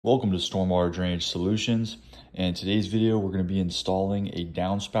Welcome to Stormwater Drainage Solutions. And in today's video, we're going to be installing a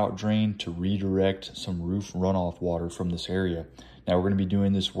downspout drain to redirect some roof runoff water from this area. Now we're going to be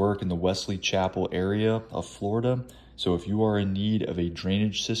doing this work in the Wesley Chapel area of Florida. So if you are in need of a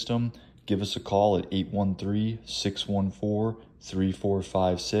drainage system, give us a call at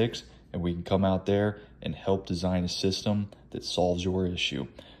 813-614-3456 and we can come out there and help design a system that solves your issue.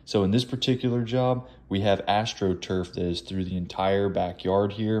 So in this particular job, we have AstroTurf that is through the entire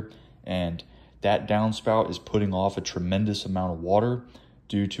backyard here, and that downspout is putting off a tremendous amount of water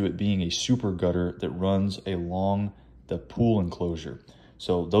due to it being a super gutter that runs along the pool enclosure.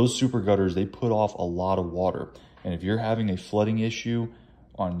 So those super gutters, they put off a lot of water. And if you're having a flooding issue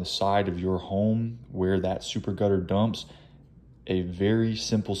on the side of your home where that super gutter dumps, a very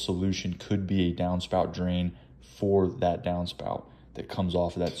simple solution could be a downspout drain for that downspout that comes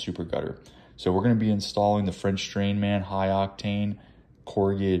off of that super gutter. So we're going to be installing the French Drain Man high octane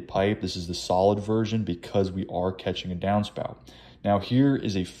corrugated pipe. This is the solid version because we are catching a downspout. Now here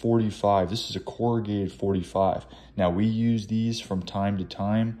is a 45. This is a corrugated 45. Now we use these from time to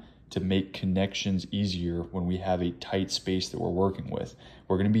time to make connections easier when we have a tight space that we're working with.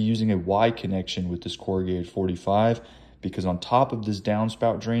 We're going to be using a Y connection with this corrugated 45 because on top of this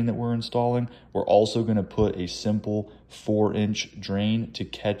downspout drain that we're installing, we're also going to put a simple 4-inch drain to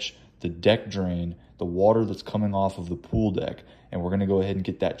catch the deck drain, the water that's coming off of the pool deck, and we're going to go ahead and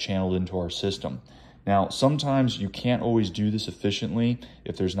get that channeled into our system. Now, sometimes you can't always do this efficiently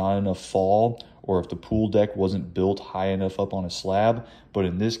if there's not enough fall or if the pool deck wasn't built high enough up on a slab, but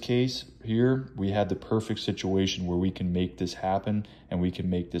in this case here, we have the perfect situation where we can make this happen and we can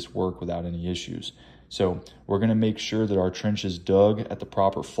make this work without any issues. So we're going to make sure that our trench is dug at the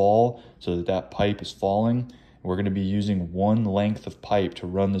proper fall so that that pipe is falling. We're going to be using one length of pipe to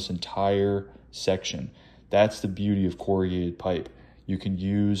run this entire section. That's the beauty of corrugated pipe. You can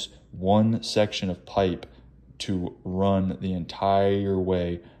use one section of pipe to run the entire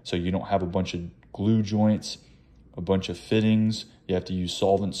way, so you don't have a bunch of glue joints, a bunch of fittings. You have to use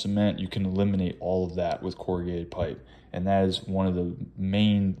solvent cement. You can eliminate all of that with corrugated pipe. And that is one of the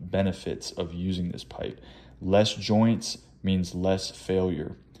main benefits of using this pipe. Less joints means less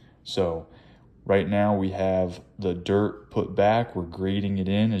failure. So right now we have the dirt put back. We're grading it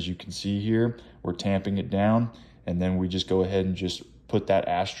in, as you can see here. We're tamping it down, and then we just go ahead and just put that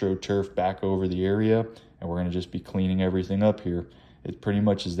AstroTurf back over the area, and we're going to just be cleaning everything up here. It pretty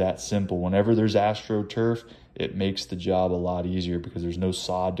much is that simple. Whenever there's AstroTurf, it makes the job a lot easier because there's no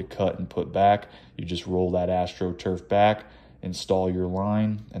sod to cut and put back. You just roll that AstroTurf back, install your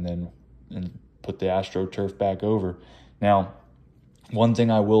line, and then put the AstroTurf back over. Now, one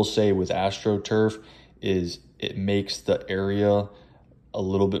thing I will say with AstroTurf is it makes the area a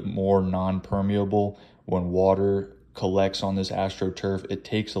little bit more non-permeable. When water collects on this AstroTurf, it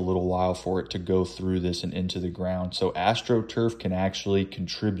takes a little while for it to go through this and into the ground. So AstroTurf can actually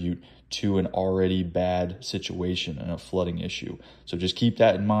contribute to an already bad situation and a flooding issue. So just keep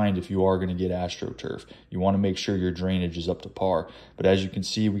that in mind if you are going to get AstroTurf. You want to make sure your drainage is up to par. But as you can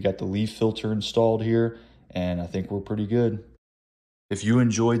see, we got the leaf filter installed here, and I think we're pretty good. If you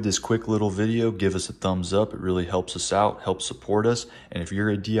enjoyed this quick little video, give us a thumbs up. It really helps us out, helps support us. And if you're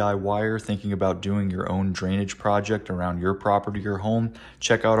a DIYer thinking about doing your own drainage project around your property or home,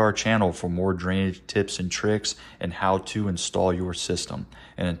 check out our channel for more drainage tips and tricks and how to install your system.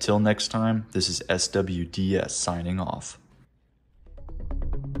 And until next time, this is SWDS signing off.